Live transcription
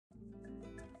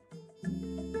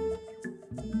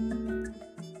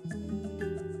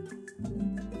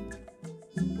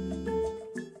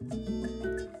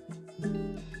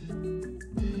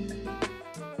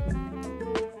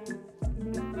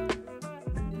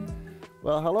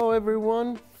Well, hello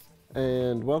everyone,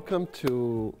 and welcome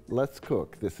to Let's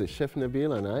Cook. This is Chef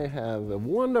Nabeel, and I have a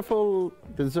wonderful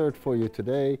dessert for you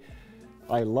today.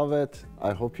 I love it.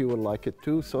 I hope you will like it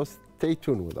too, so stay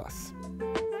tuned with us.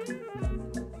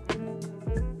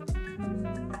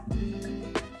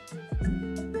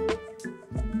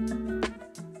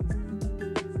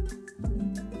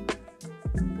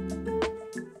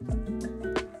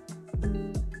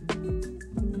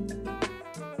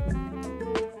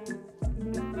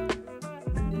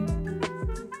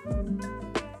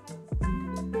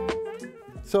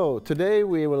 So today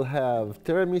we will have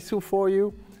tiramisu for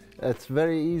you. It's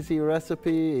very easy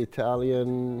recipe,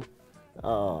 Italian.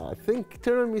 I think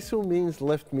tiramisu means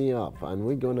lift me up, and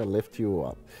we're gonna lift you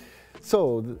up.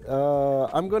 So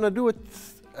I'm gonna do it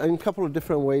in a couple of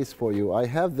different ways for you. I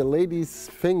have the lady's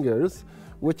fingers,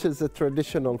 which is a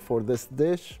traditional for this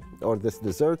dish or this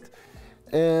dessert,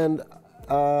 and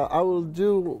I will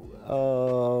do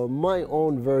my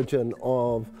own version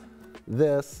of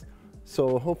this.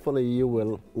 So hopefully you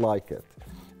will like it.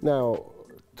 Now,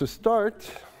 to start,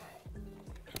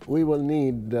 we will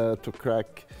need to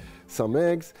crack some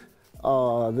eggs.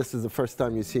 This is the first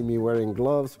time you see me wearing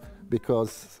gloves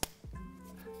because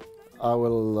I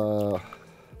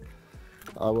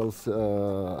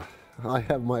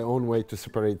have my own way to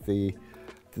separate the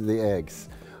eggs.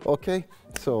 Okay,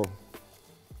 so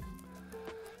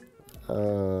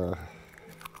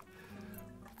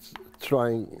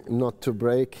trying not to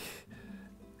break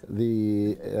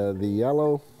the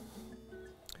yellow,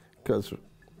 because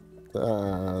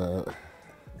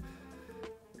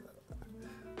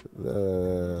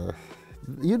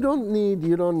you don't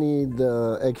need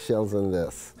eggshells in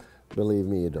this. Believe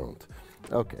me, you don't.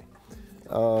 Okay,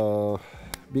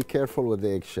 be careful with the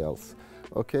eggshells.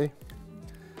 Okay,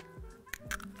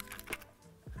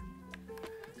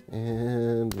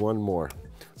 and one more.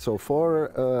 So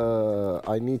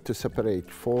I need to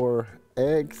separate 4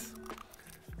 eggs.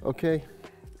 Okay,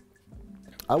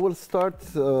 I will start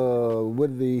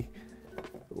with the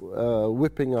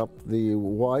whipping up the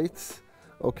whites,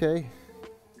 okay,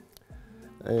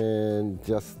 and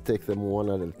just take them one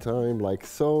at a time like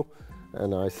so,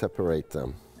 and I separate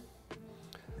them.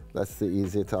 That's the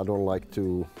easiest. I don't like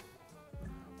to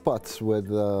putz with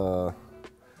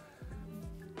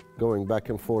going back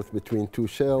and forth between 2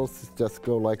 shells. Just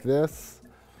go like this,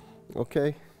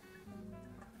 okay.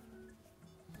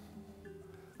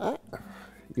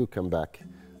 You come back.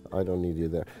 I don't need you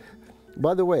there.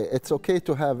 By the way, it's okay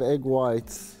to have egg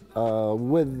whites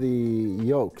with the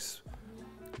yolks,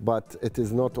 but it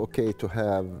is not okay to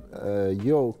have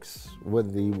yolks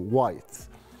with the whites,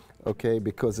 okay?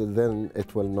 Because then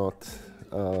it will not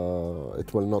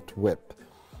whip.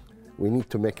 We need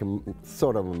to make a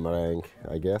sort of a meringue,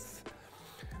 I guess.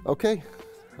 Okay,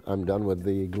 I'm done with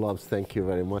the gloves. Thank you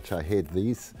very much. I hate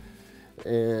these.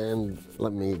 And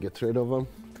let me get rid of them.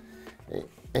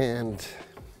 And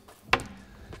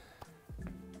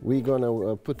we're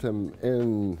gonna put them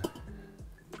in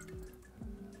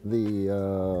the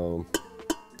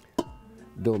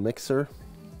dough mixer.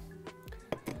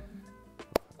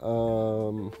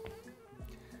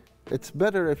 It's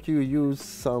better if you use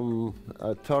some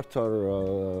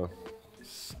tartar,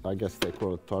 I guess they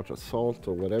call it tartar salt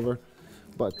or whatever,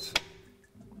 but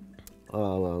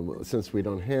since we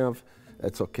don't have,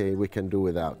 it's okay, we can do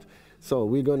without. So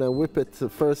we're gonna whip it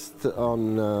first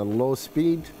on low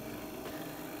speed.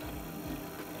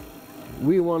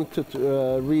 We want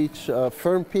to reach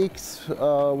firm peaks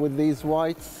with these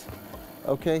whites,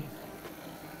 okay?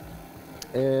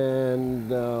 And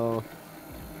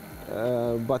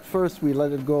but first we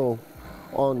let it go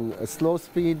on a slow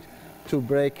speed to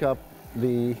break up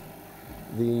the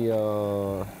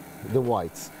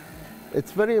whites.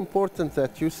 It's very important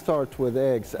that you start with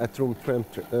eggs at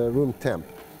room temp.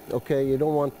 Okay, you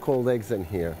don't want cold eggs in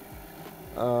here.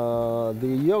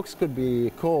 The yolks could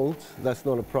be cold, that's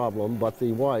not a problem, but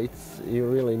the whites, you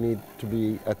really need to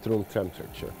be at room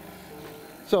temperature.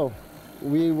 So,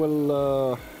 we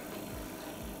will,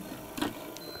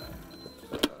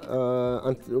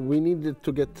 we need it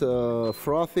to get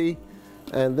frothy,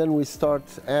 and then we start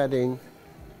adding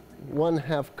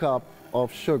 1/2 cup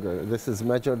of sugar. This is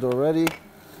measured already,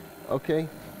 okay?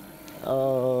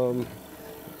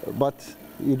 But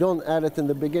you don't add it in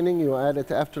the beginning, you add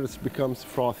it after it becomes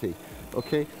frothy,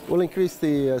 okay? We'll increase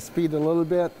the speed a little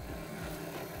bit.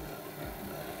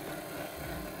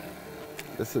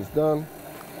 This is done.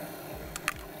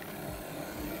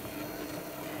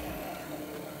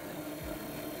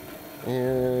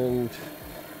 And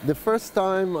the first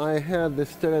time I had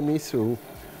this tiramisu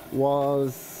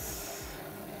was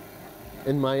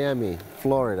in Miami,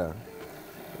 Florida.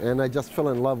 and I just fell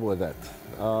in love with it.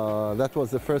 That was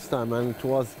the first time, and it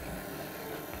was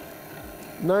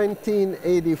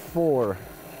 1984.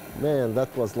 Man,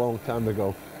 that was a long time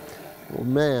ago. Oh,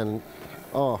 man,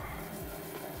 oh.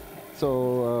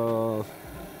 So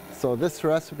this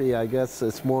recipe, I guess,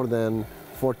 is more than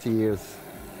 40 years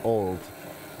old.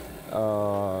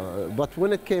 But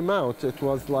when it came out, it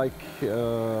was like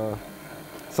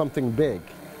something big.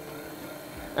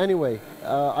 Anyway,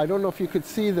 I don't know if you could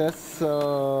see this,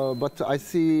 but I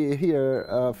see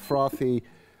here frothy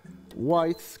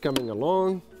whites coming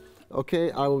along.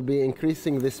 Okay, I will be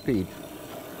increasing the speed.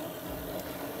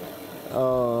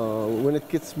 When it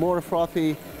gets more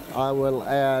frothy, I will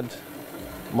add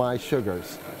my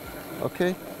sugars.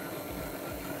 Okay?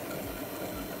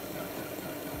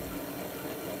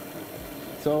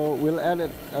 So we'll add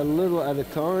it a little at a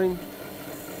time.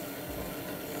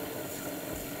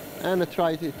 And I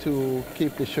try to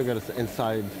keep the sugars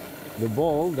inside the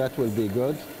bowl. That will be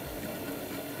good.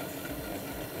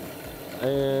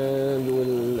 And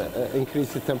we'll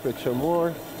increase the temperature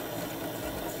more.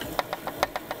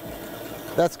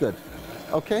 That's good.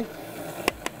 Okay.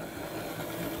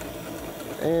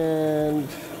 And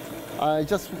I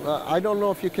don't know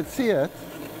if you could see it,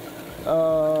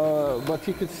 but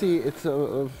you could see it's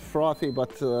frothy,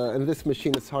 but in this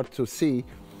machine it's hard to see.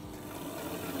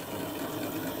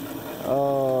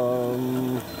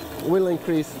 We'll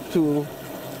increase to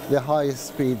the highest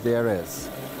speed there is.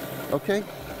 Okay?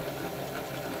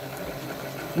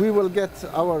 We will get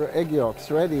our egg yolks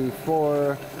ready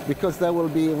because that will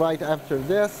be right after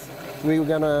this. We're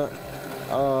gonna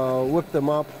whip them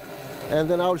up, and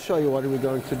then I'll show you what we're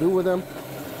going to do with them.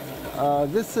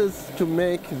 This is to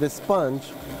make the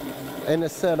sponge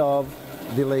instead of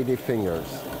the lady fingers.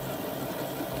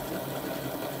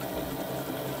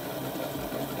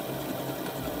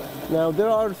 Now there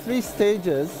are 3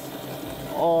 stages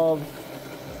of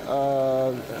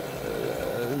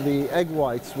the egg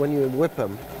whites when you whip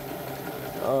them.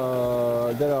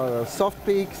 There are soft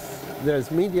peaks, there's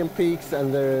medium peaks,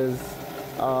 and there's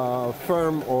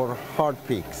firm or hard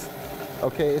peaks.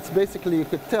 Okay, it's basically, you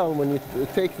could tell when you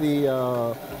take the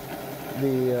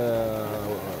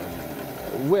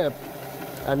whip,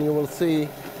 and you will see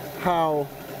how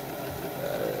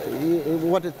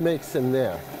what it makes in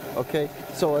there. Okay,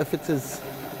 so if it is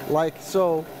like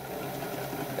so,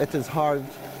 it is hard,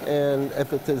 and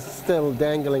if it is still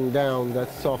dangling down,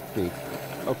 that's soft peak.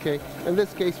 Okay, in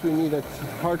this case we needed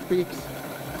hard peaks.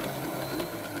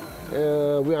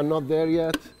 We are not there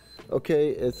yet. Okay,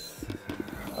 it's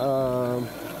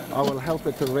I will help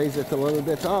it to raise it a little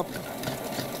bit up.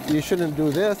 You shouldn't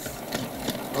do this.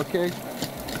 Okay,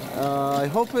 I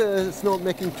hope it's not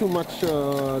making too much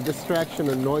distraction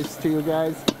and noise to you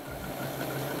guys.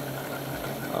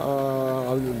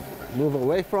 I'll move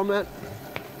away from it.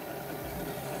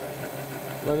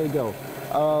 Let it go.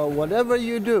 Whatever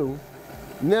you do,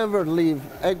 never leave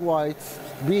egg whites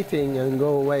beating and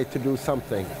go away to do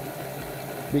something,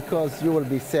 because you will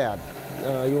be sad.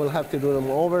 You will have to do them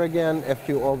over again if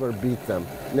you overbeat them.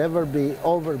 Never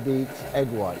overbeat egg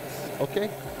whites, okay?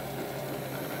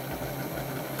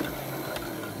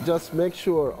 Just make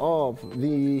sure of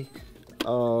the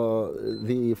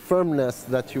firmness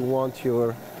that you want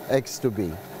your eggs to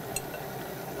be.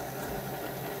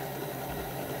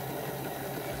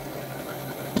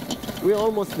 We're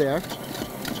almost there.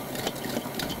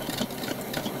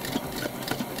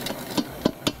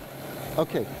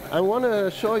 Okay, I want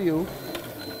to show you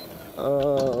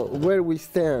where we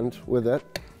stand with it.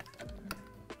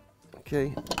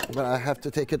 Okay, but I have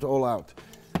to take it all out.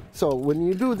 So when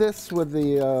you do this with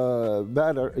the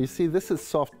batter, you see this is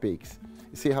soft peaks.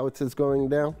 You see how it is going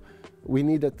down? We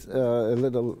need it a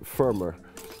little firmer.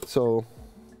 So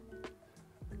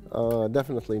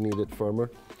definitely need it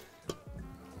firmer.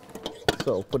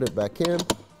 So put it back in.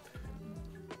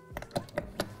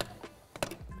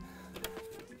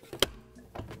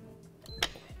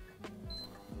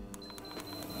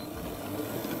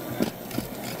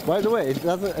 By the way,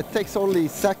 it takes only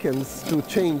seconds to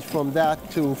change from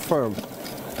that to firm.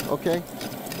 Okay?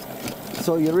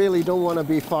 So you really don't want to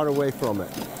be far away from it.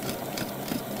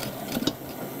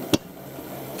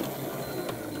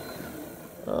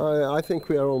 I think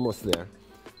we are almost there.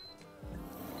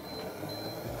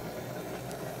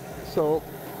 So,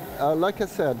 like I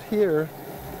said, here,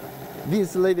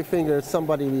 these ladyfingers,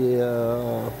 somebody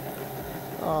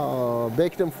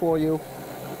baked them for you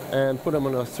and put them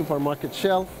on a supermarket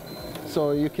shelf,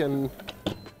 so you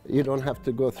don't have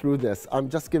to go through this. I'm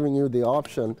just giving you the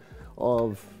option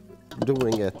of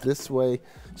doing it this way,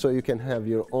 so you can have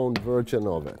your own version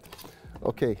of it.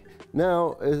 Okay,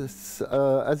 now as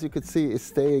you can see, it's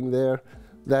staying there.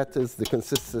 That is the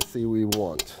consistency we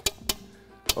want.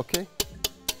 Okay?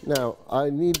 Now, I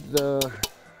need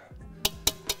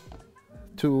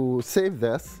to save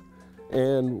this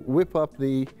and whip up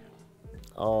the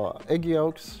egg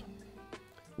yolks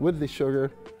with the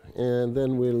sugar, and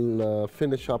then we'll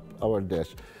finish up our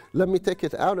dish. Let me take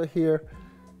it out of here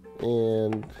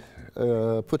and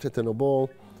put it in a bowl,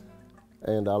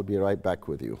 and I'll be right back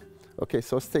with you. Okay,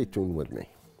 so stay tuned with me.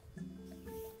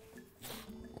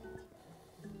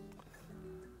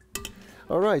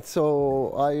 All right,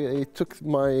 so I took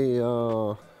my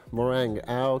meringue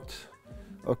out.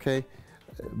 Okay,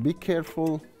 be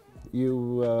careful.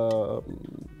 You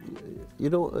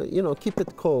know, keep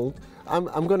it cold.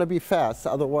 I'm going to be fast,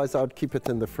 otherwise I'd keep it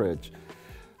in the fridge.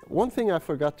 One thing I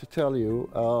forgot to tell you,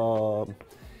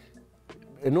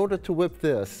 in order to whip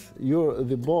this,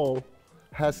 the bowl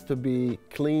has to be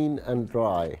clean and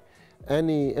dry.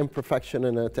 Any imperfection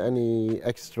in it, any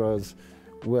extras,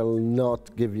 will not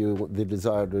give you the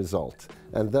desired result.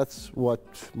 And that's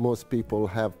what most people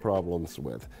have problems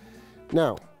with.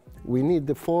 Now, we need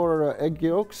the 4 egg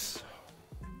yolks.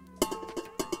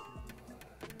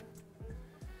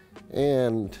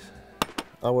 And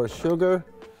our sugar.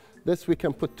 This we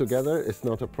can put together, it's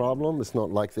not a problem, it's not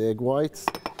like the egg whites.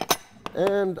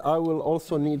 And I will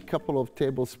also need a couple of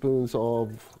tablespoons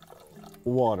of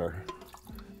water.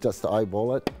 Just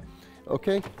eyeball it.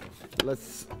 Okay,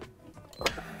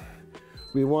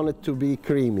 we want it to be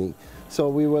creamy. So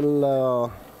we will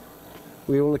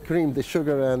cream the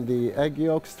sugar and the egg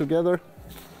yolks together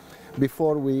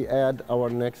before we add our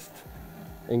next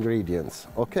ingredients,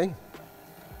 okay?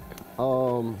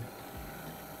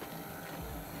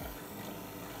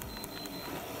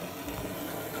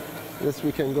 This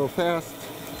we can go fast.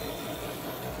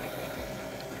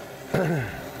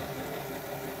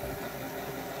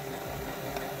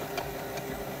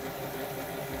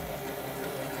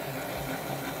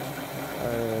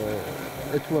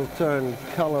 It will turn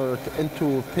color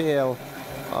into pale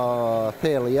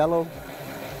yellow.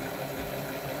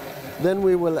 Then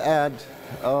we will add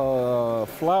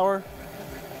flour,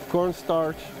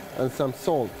 cornstarch, and some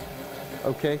salt.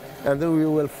 Okay, and then we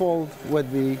will fold with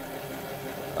the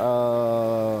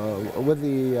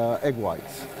egg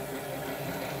whites.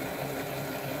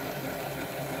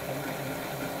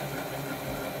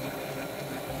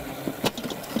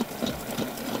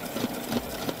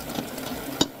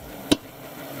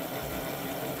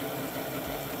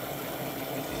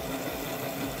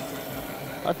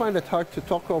 I find it hard to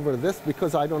talk over this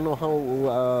because I don't know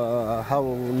how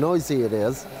noisy it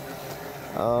is.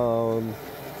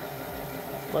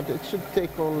 But it should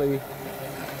take only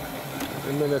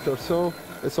a minute or so.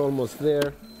 It's almost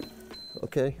there.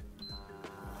 Okay.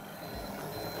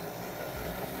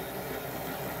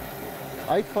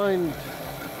 I find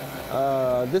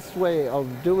this way of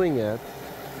doing it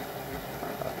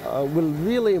will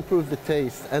really improve the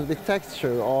taste and the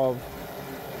texture of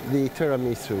the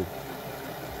tiramisu.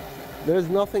 There's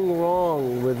nothing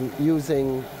wrong with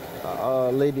using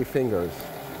lady fingers.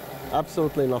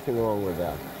 Absolutely nothing wrong with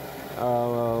that.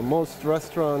 Most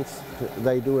restaurants,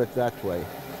 they do it that way.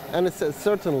 And it's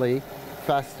certainly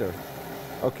faster,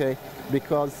 okay?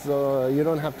 Because you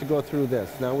don't have to go through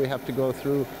this. Now we have to go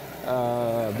through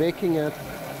baking it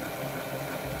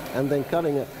and then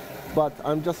cutting it. But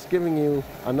I'm just giving you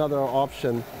another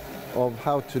option of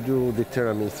how to do the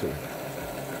tiramisu.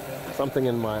 Something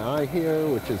in my eye here,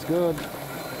 which is good.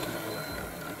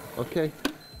 Okay,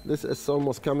 this is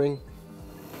almost coming.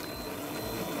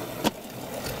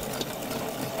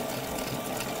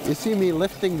 You see me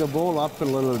lifting the bowl up a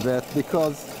little bit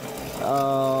because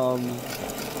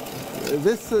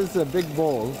this is a big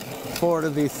bowl for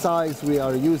the size we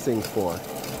are using for.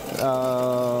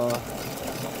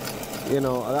 You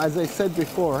know, as I said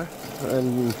before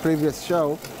in the previous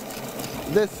show,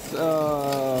 this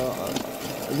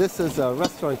is a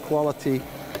restaurant quality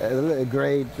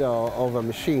grade of a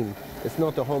machine. It's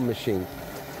not a home machine.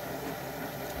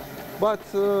 But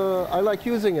I like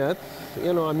using it.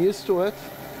 You know, I'm used to it.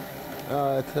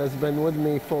 It has been with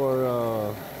me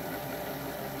for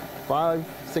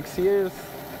 5-6 years,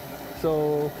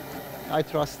 so I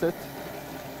trust it.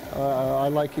 I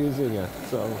like using it.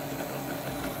 So.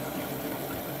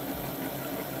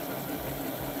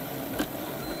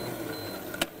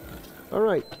 All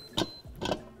right.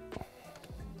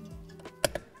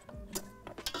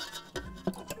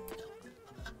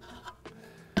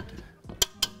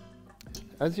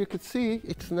 As you can see,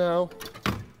 it's now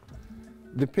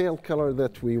the pale color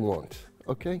that we want,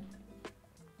 okay?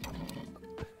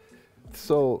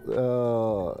 So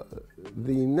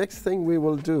the next thing we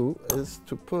will do is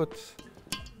to put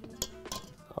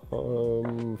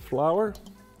flour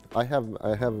I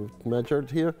have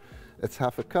measured here. It's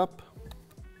half a cup.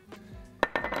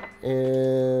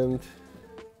 And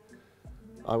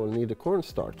I will need a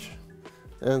cornstarch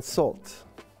and salt.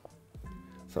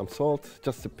 Some salt,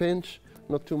 just a pinch,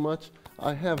 not too much.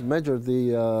 I have measured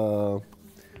the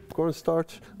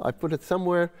cornstarch. I put it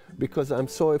somewhere because I'm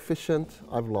so efficient,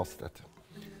 I've lost it.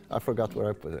 I forgot where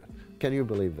I put it. Can you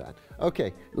believe that?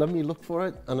 Okay, let me look for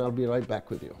it and I'll be right back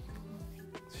with you.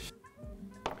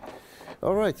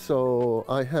 All right, so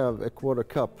I have a quarter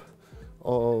cup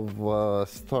of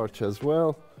starch as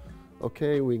well.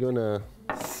 Okay, we're gonna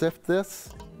sift this.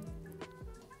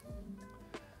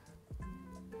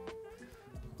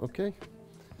 Okay.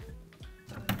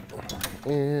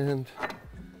 And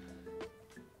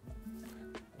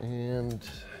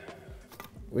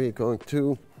we're going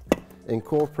to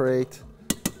incorporate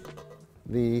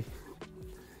the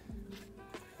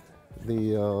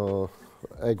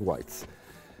egg whites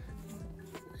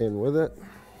in with it.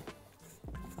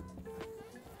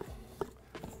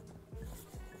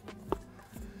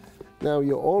 Now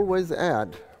you always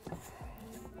add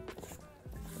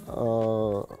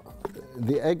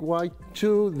the egg white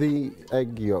to the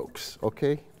egg yolks,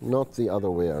 okay? Not the other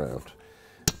way around.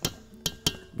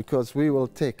 Because we will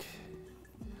take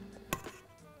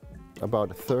about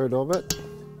a third of it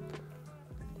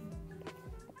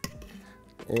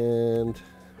and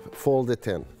fold it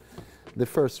in. The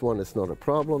first one is not a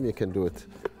problem, you can do it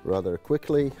rather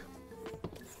quickly.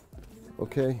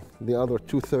 Okay, the other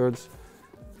 2/3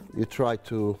 you try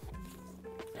to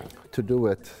do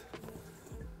it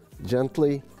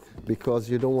gently because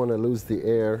you don't want to lose the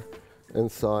air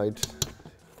inside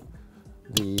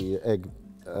the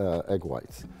egg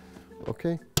whites.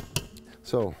 Okay,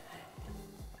 so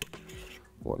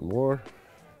one more.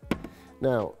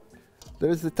 Now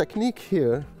there is a technique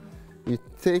here. You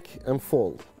take and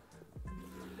fold,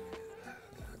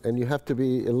 and you have to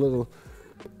be a little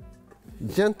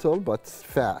gentle but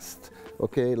fast.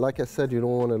 Okay, like I said, you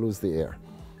don't want to lose the air.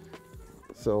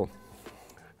 So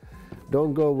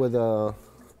don't go with a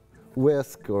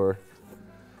whisk or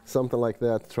something like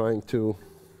that trying to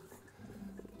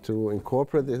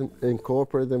incorporate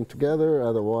them together,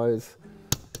 otherwise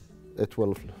it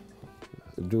will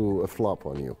do a flop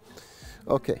on you.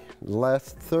 Okay,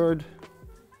 last third.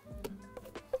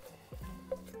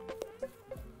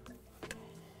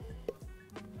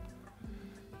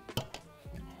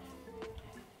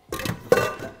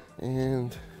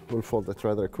 And we'll fold it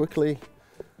rather quickly.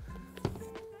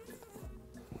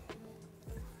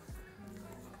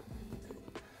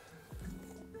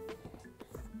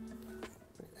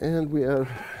 And we are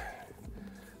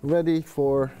ready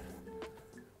for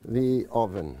the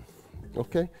oven.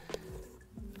 Okay?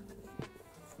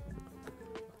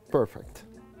 Perfect.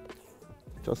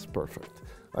 Just perfect.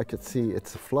 I could see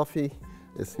it's fluffy.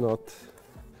 It's not,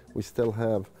 we still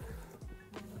have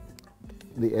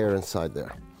the air inside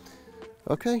there.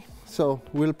 Okay, so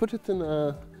we'll put it in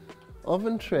an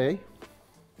oven tray.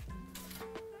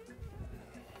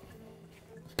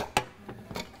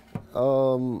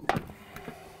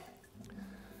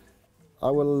 I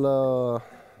will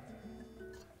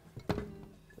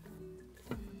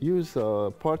use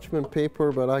parchment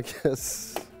paper, but I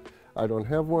guess I don't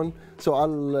have one. So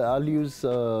I'll use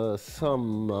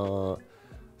some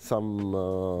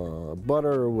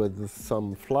butter with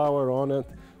some flour on it,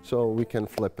 so we can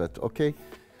flip it. Okay,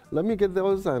 let me get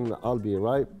those and I'll be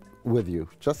right with you.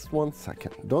 Just 1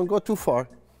 second. Don't go too far.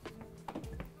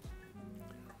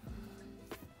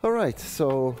 All right,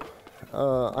 so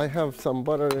I have some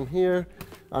butter in here.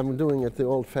 I'm doing it the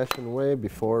old-fashioned way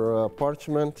before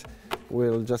parchment.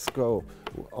 We'll just go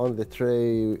on the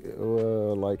tray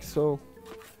like so.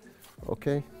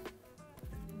 Okay.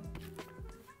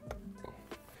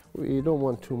 We don't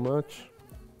want too much.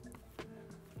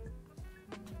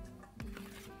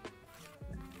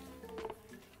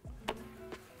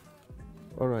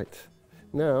 All right,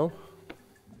 now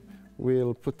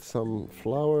we'll put some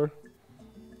flour.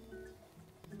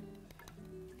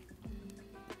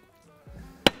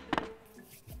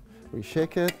 We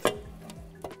shake it.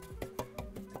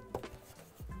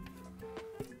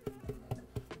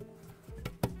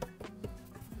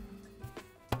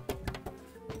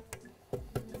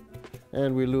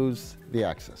 And we lose the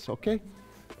excess, okay?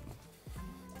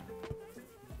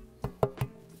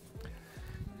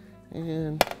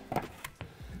 And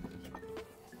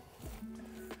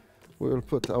we'll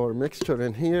put our mixture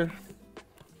in here.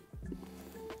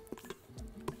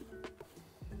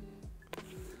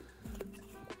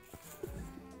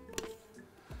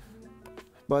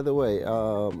 By the way,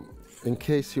 in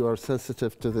case you are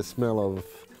sensitive to the smell of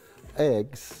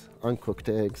eggs, uncooked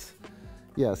eggs,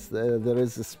 Yes, there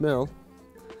is a smell,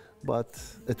 but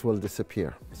it will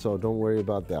disappear. So don't worry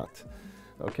about that.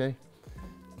 Okay?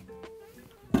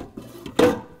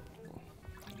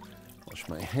 Wash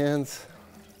my hands.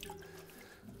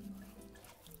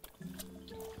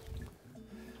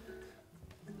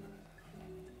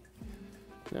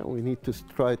 Now we need to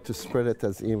try to spread it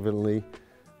as evenly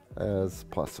as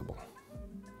possible.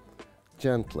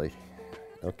 Gently,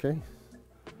 okay?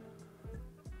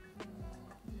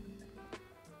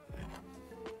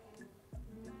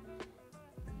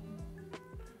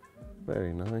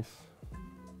 Very nice.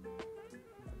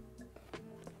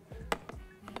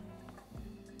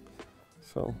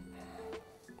 So,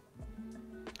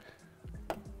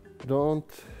 don't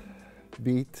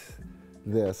beat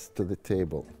this to the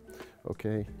table,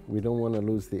 okay? We don't want to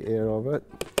lose the air of it.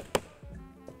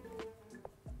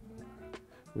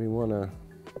 We want to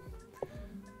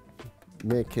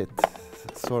make it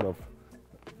sort of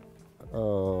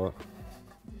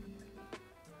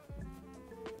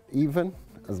even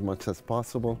as much as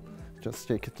possible. Just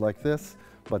shake it like this,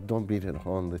 but don't beat it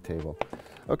on the table.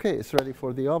 Okay, it's ready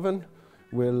for the oven.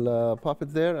 We'll pop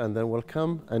it there and then we'll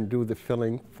come and do the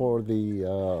filling for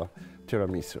the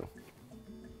tiramisu.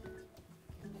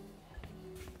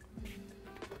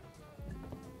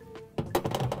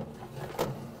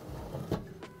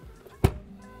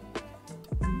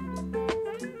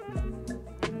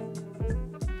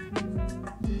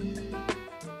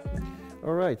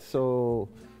 All right, so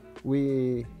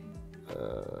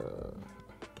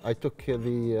I took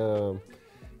the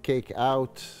cake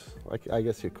out. I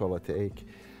guess you call it cake.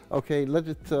 Okay, let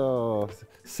it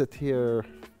sit here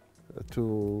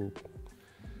to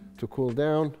cool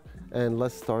down, and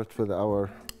let's start with our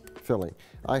filling.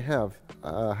 I have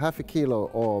half a kilo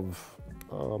of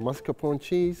mascarpone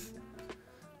cheese.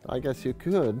 I guess you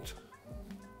could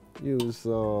use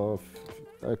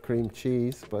cream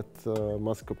cheese, but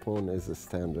mascarpone is a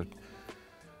standard.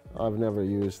 I've never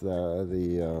used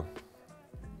the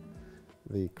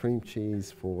cream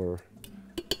cheese for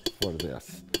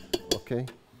this. Okay,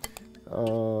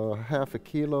 half a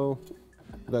kilo.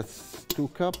 That's 2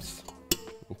 cups.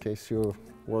 In case you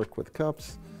work with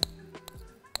cups.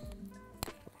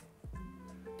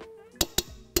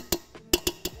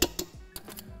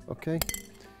 Okay,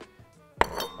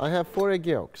 I have 4 egg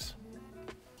yolks.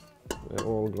 They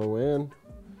all go in.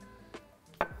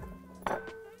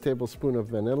 Tablespoon of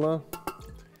vanilla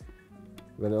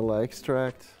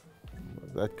extract.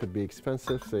 That could be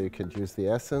expensive, so you could use the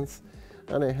essence.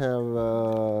 And I have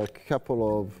a couple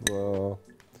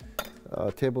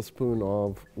of tablespoon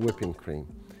of whipping cream.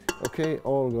 Okay,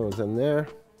 all goes in there.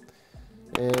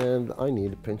 And I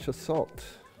need a pinch of salt,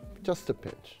 just a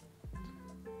pinch.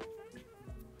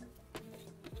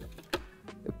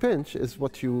 A pinch is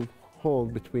what you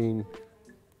hold between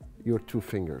your 2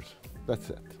 fingers. That's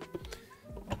it.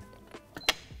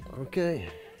 Okay,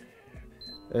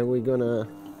 and we're gonna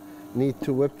need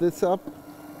to whip this up.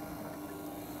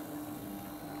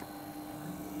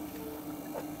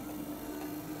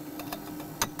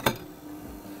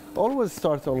 Always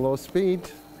start on low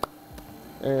speed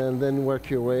and then work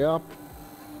your way up.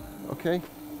 Okay,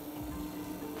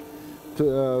 to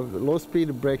low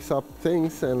speed breaks up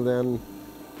things, and then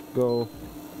go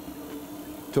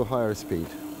to higher speed.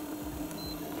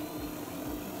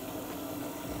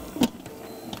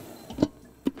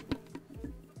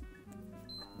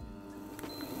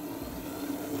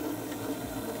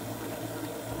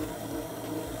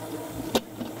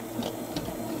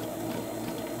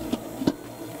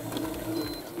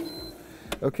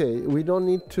 Okay, we don't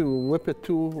need to whip it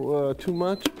too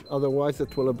much, otherwise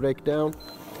it will break down.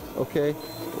 Okay,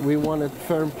 we wanted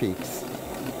firm peaks.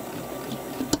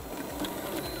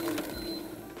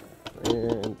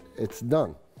 And it's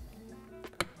done.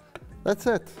 That's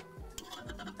it.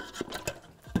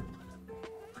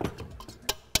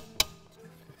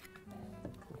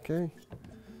 Okay,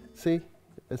 see,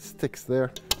 it sticks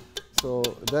there. So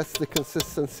that's the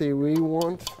consistency we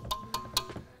want.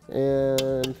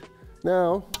 And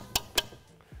now,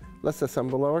 let's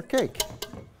assemble our cake.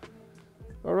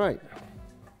 All right.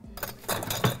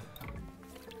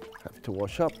 Have to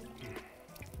wash up,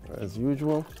 as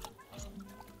usual.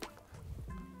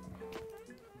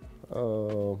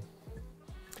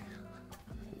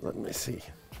 Let me see.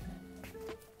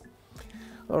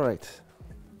 All right.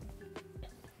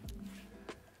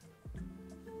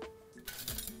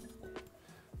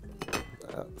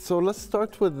 So let's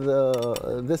start with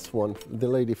this one, the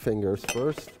lady fingers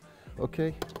first,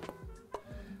 okay?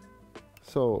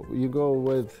 So you go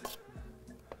with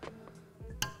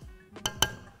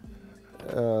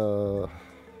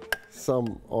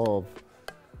some of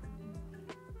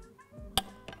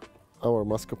our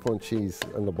mascarpone cheese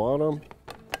on the bottom.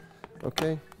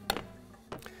 Okay.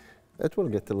 It will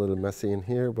get a little messy in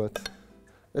here, but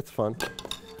it's fun.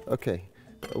 Okay.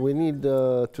 We need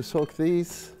to soak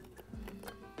these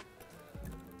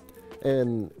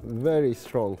in very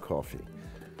strong coffee.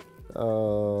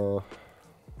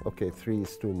 Okay, 3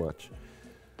 is too much.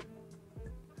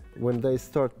 When they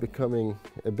start becoming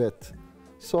a bit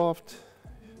soft,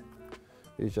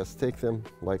 you just take them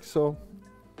like so.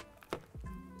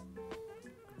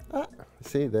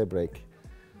 See, they break.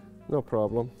 No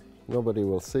problem. Nobody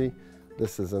will see.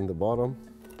 This is in the bottom,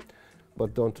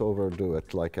 but don't overdo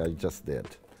it like I just did.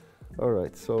 All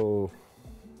right, so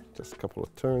just a couple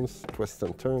of turns, twists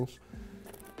and turns.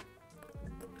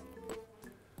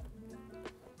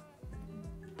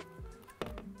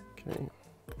 Okay.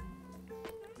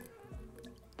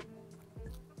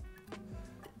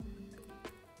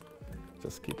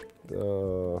 Just keep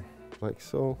like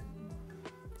so.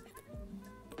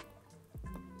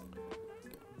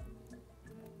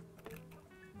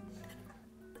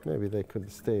 Maybe they could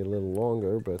stay a little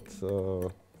longer, but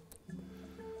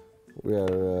we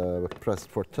are pressed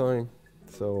for time,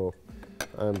 so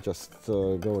I'm just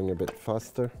going a bit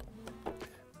faster.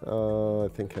 I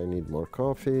think I need more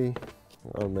coffee.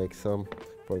 I'll make some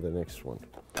for the next one.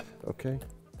 Okay.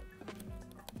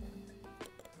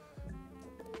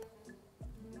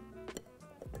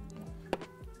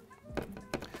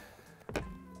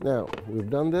 Now we've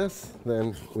done this,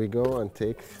 then we go and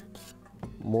take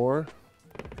more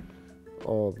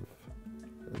of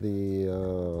the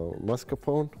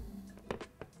mascarpone.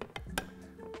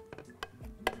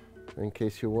 In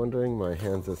case you're wondering, my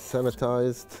hands are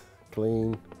sanitized,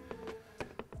 clean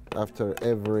after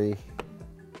every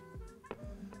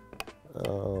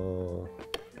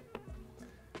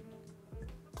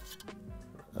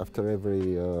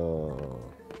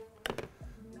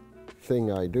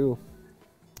thing I do.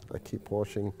 I keep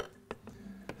washing,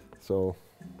 so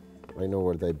I know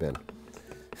where they've been.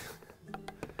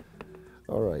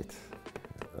 All right.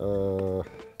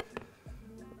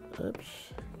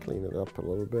 Oops, clean it up a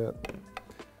little bit.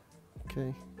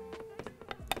 Okay.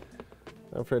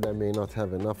 I'm afraid I may not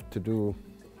have enough to do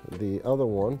the other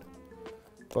one,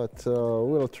 but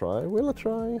we'll try. We'll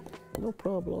try. No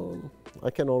problem. I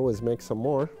can always make some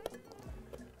more.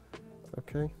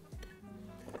 Okay.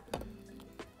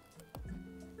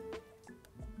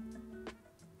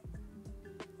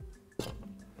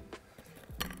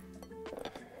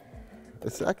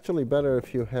 It's actually better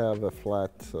if you have a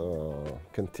flat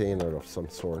container of some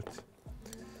sort.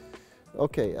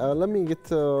 Okay, let me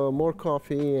get more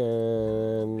coffee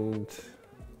and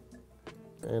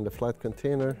a flat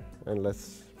container, and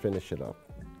let's finish it up.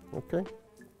 Okay,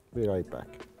 be right back.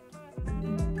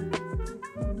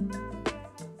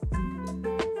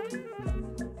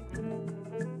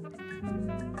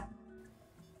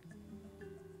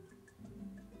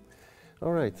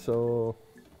 All right, so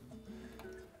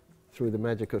through the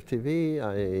magic of TV,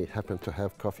 I happen to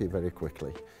have coffee very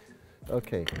quickly.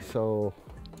 Okay, so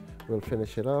we'll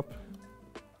finish it up.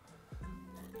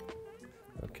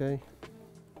 Okay.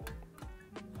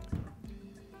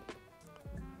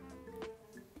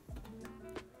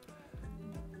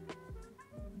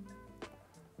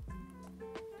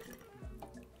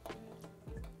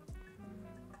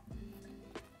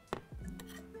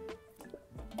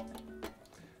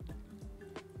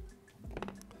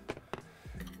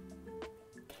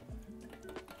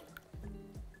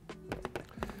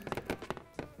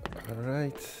 All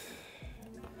right,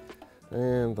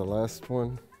 and the last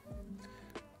one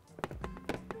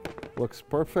looks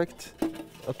perfect.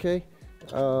 Okay,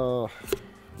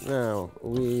 now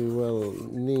we will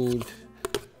need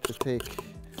to take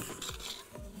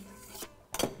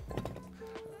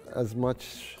as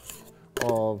much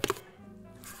of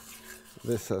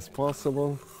this as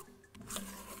possible.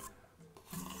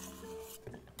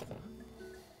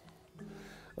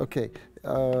 Okay,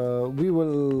 we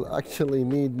will actually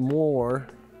need more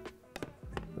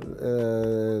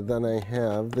than I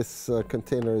have. This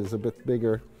container is a bit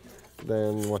bigger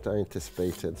than what I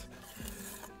anticipated.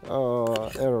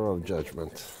 Error of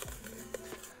judgment.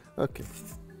 Okay.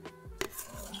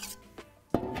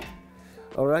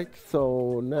 All right,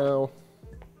 so now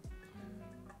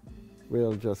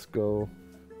we'll just go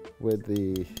with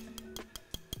the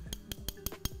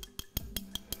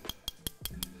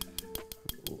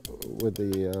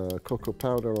cocoa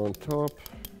powder on top.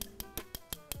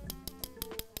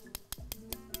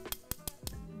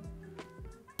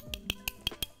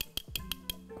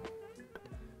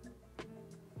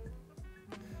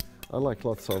 I like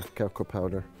lots of cocoa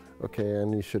powder. Okay,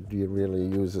 and you should really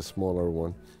use a smaller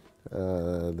one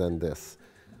than this.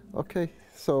 Okay,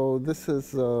 so this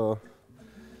is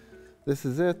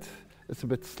it. It's a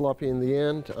bit sloppy in the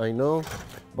end, I know,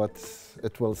 but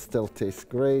it will still taste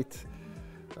great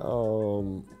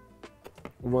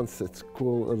once it's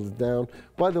cooled down.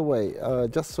 By the way,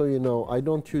 just so you know, I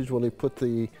don't usually put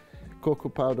the cocoa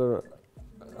powder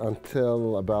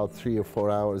until about 3 or 4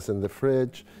 hours in the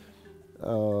fridge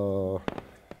to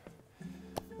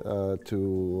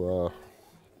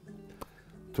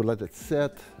let it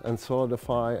set and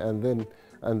solidify, and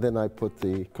then I put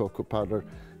the cocoa powder.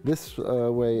 This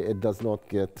way it does not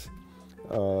get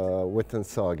wet and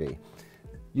soggy.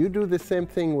 You do the same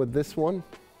thing with this one,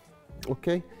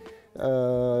 okay?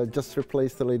 Just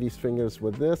replace the lady's fingers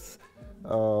with this,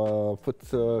 put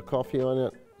coffee on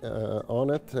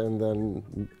it, and then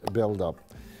build up,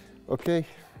 okay?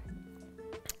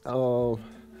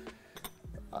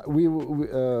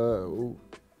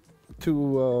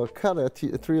 To cut it,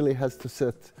 it really has to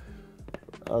sit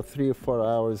 3 or 4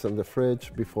 hours in the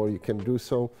fridge before you can do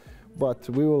so. But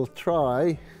we will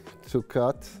try to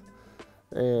cut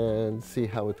and see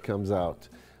how it comes out.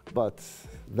 But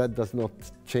that does not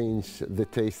change the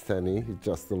taste any. It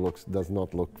just does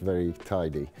not look very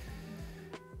tidy.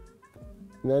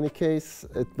 In any case,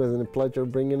 it's been a pleasure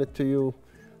bringing it to you.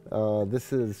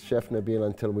 This is Chef Nabeel.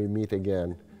 Until we meet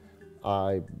again,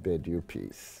 I bid you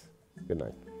peace. Good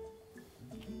night.